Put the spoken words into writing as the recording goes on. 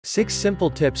6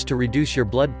 simple tips to reduce your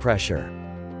blood pressure.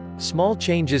 Small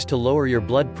changes to lower your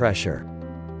blood pressure.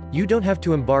 You don't have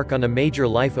to embark on a major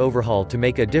life overhaul to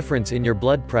make a difference in your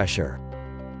blood pressure.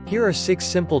 Here are 6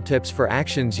 simple tips for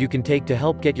actions you can take to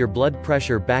help get your blood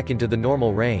pressure back into the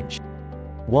normal range.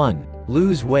 1.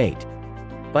 Lose weight.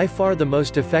 By far the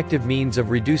most effective means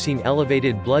of reducing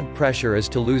elevated blood pressure is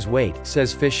to lose weight,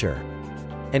 says Fisher.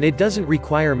 And it doesn't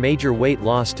require major weight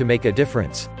loss to make a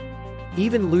difference.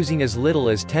 Even losing as little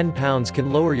as 10 pounds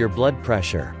can lower your blood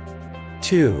pressure.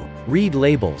 2. Read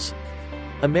labels.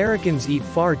 Americans eat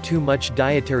far too much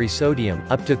dietary sodium,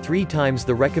 up to 3 times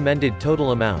the recommended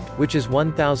total amount, which is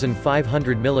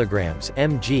 1,500 mg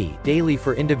 (mg) daily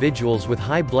for individuals with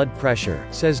high blood pressure,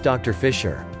 says Dr.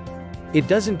 Fisher. It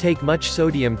doesn't take much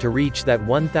sodium to reach that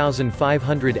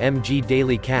 1,500 mg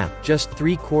daily cap, just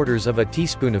 3/4 of a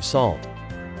teaspoon of salt.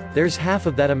 There's half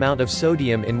of that amount of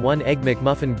sodium in one Egg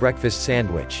McMuffin breakfast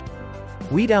sandwich.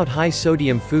 Weed out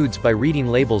high-sodium foods by reading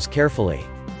labels carefully.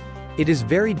 It is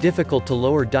very difficult to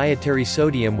lower dietary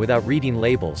sodium without reading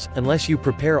labels, unless you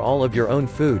prepare all of your own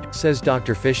food, says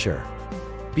Dr. Fisher.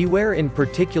 Beware in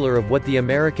particular of what the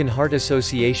American Heart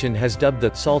Association has dubbed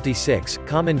the salty 6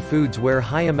 common foods where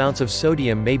high amounts of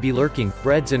sodium may be lurking: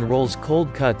 breads and rolls,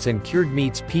 cold cuts and cured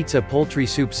meats, pizza, poultry,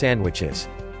 soup, sandwiches.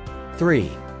 3.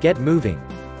 Get moving.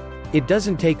 It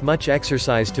doesn't take much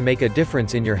exercise to make a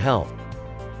difference in your health.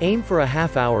 Aim for a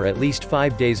half hour at least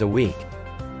 5 days a week.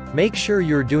 Make sure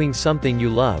you're doing something you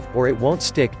love, or it won't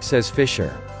stick, says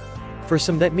Fisher. For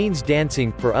some that means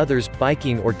dancing, for others,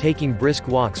 biking or taking brisk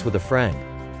walks with a friend.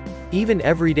 Even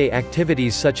everyday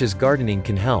activities such as gardening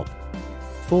can help.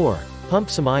 4. Pump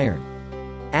some iron.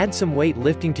 Add some weight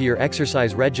lifting to your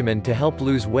exercise regimen to help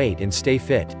lose weight and stay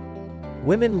fit.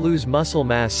 Women lose muscle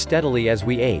mass steadily as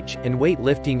we age, and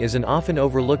weightlifting is an often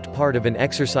overlooked part of an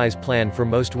exercise plan for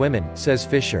most women, says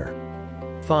Fisher.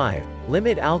 5.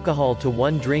 Limit alcohol to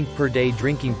 1 drink per day.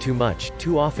 Drinking too much,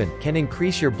 too often, can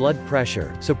increase your blood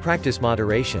pressure, so practice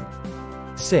moderation.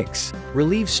 6.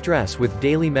 Relieve stress with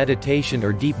daily meditation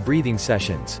or deep breathing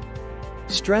sessions.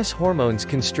 Stress hormones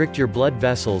constrict your blood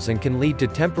vessels and can lead to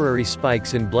temporary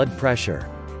spikes in blood pressure.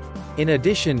 In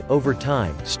addition, over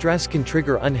time, stress can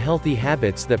trigger unhealthy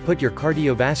habits that put your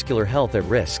cardiovascular health at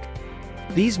risk.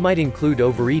 These might include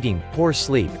overeating, poor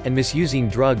sleep, and misusing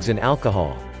drugs and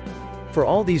alcohol. For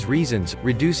all these reasons,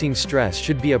 reducing stress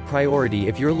should be a priority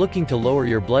if you're looking to lower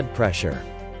your blood pressure.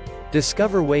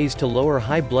 Discover ways to lower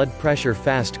high blood pressure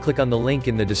fast. Click on the link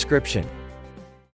in the description.